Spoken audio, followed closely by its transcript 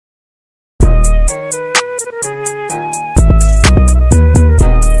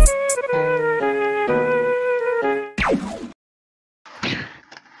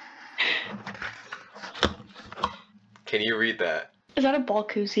Can you read that? Is that a ball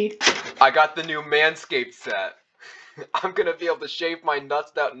koozie? I got the new Manscaped set. I'm gonna be able to shave my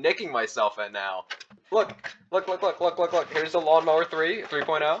nuts without nicking myself at now. Look. Here's the Lawnmower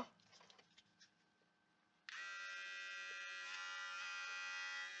 3.0.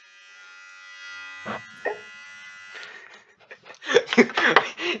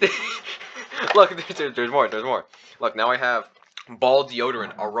 Look, there's more. Look, now I have ball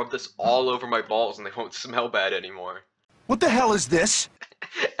deodorant. I'll rub this all over my balls and they won't smell bad anymore. What the hell is this?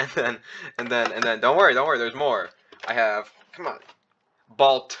 and then, don't worry, there's more. I have, come on,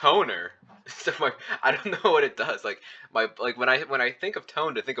 ball toner. So I don't know what it does. Like when I think of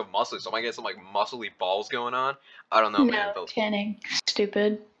tone, I think of muscle. So I might get some like muscly balls going on. I don't know, man. No, tanning.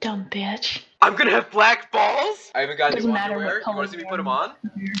 Stupid, dumb bitch. I'm gonna have black balls. I haven't got new matter underwear. what color You wanna see me put them on?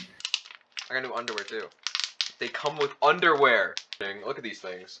 I got new underwear too. They come with underwear. Look at these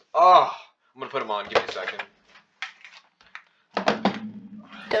things. Oh, I'm gonna put them on. Give me a second.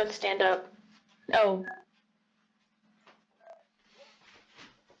 Don't stand up. Oh.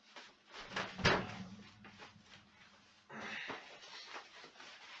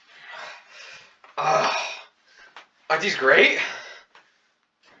 Aren't these great?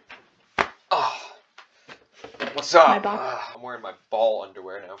 Oh. What's up? I'm wearing my ball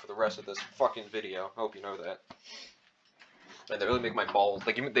underwear now for the rest of this fucking video. I hope you know that. And they really make my balls.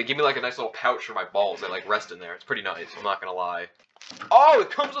 They give me like a nice little pouch for my balls. They like rest in there. It's pretty nice. I'm not gonna lie. Oh,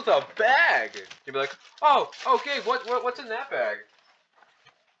 it comes with a bag. You'd be like, oh, okay. What's in that bag?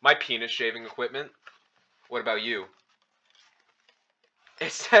 My penis shaving equipment. What about you?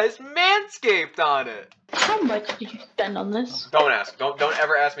 It says Manscaped on it. How much did you spend on this? Don't ask. Don't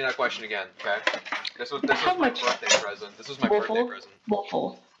ever ask me that question again. Okay. This was my birthday present. This was my birthday present.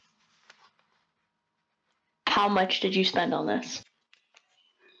 Wofl. How much did you spend on this?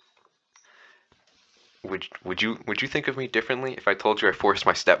 Would you think of me differently if I told you I forced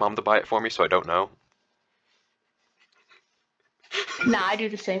my stepmom to buy it for me so I don't know? Nah, I do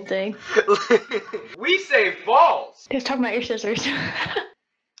the same thing. We save balls! Just talking about your scissors.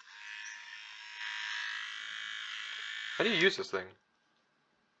 How do you use this thing?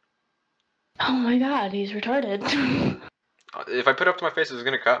 Oh my god, he's retarded. If I put it up to my face, is it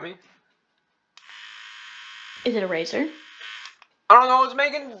gonna cut me? Is it a razor? I don't know, it's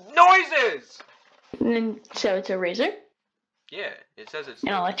making noises! So it's a razor? Yeah, it says it's... An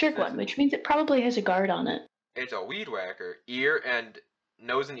electric one, which means it probably has a guard on it. It's a weed whacker.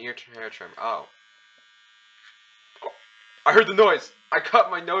 Nose and ear hair trim. Oh. I heard the noise! I cut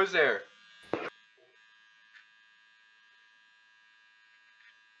my nose hair!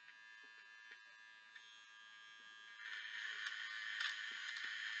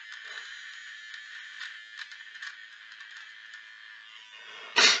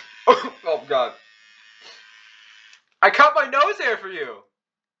 Oh god. I cut my nose hair for you!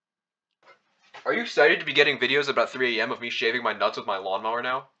 Are you excited to be getting videos about 3 AM of me shaving my nuts with my lawnmower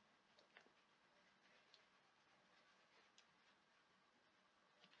now?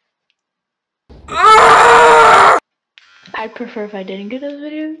 I'd prefer if I didn't get those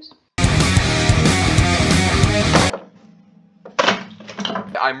videos.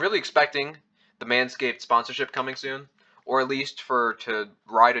 I'm really expecting the Manscaped sponsorship coming soon. Or at least to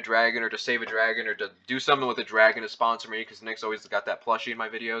ride a dragon or to save a dragon or to do something with a dragon to sponsor me, because Nick's always got that plushie in my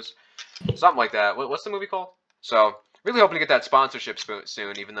videos. Something like that. What's the movie called? So, really hoping to get that sponsorship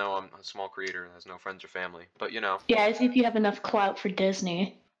soon, even though I'm a small creator and has no friends or family. But, you know. Yeah, as if you have enough clout for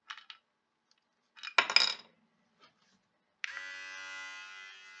Disney.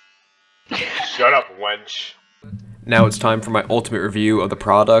 Shut up, wench. Now it's time for my ultimate review of the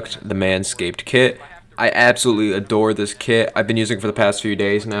product, the Manscaped kit. I absolutely adore this kit. I've been using it for the past few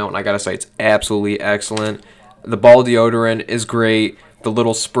days now, and I gotta say, it's absolutely excellent. The ball deodorant is great. The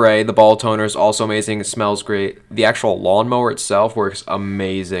little spray, the ball toner is also amazing. It smells great. The actual lawnmower itself works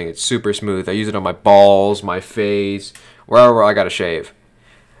amazing. It's super smooth. I use it on my balls, my face, wherever I gotta shave.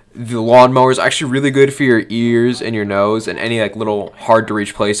 The lawnmower is actually really good for your ears and your nose and any like little hard to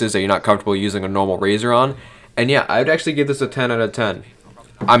reach places that you're not comfortable using a normal razor on. And yeah, I would actually give this a 10 out of 10.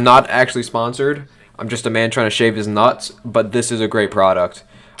 I'm not actually sponsored. I'm just a man trying to shave his nuts, but this is a great product.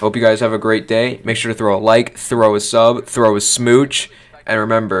 Hope you guys have a great day. Make sure to throw a like, throw a sub, throw a smooch, and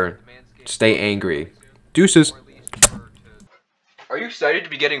remember, stay angry. Deuces. Are you excited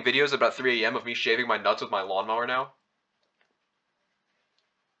to be getting videos about 3 AM of me shaving my nuts with my lawnmower now?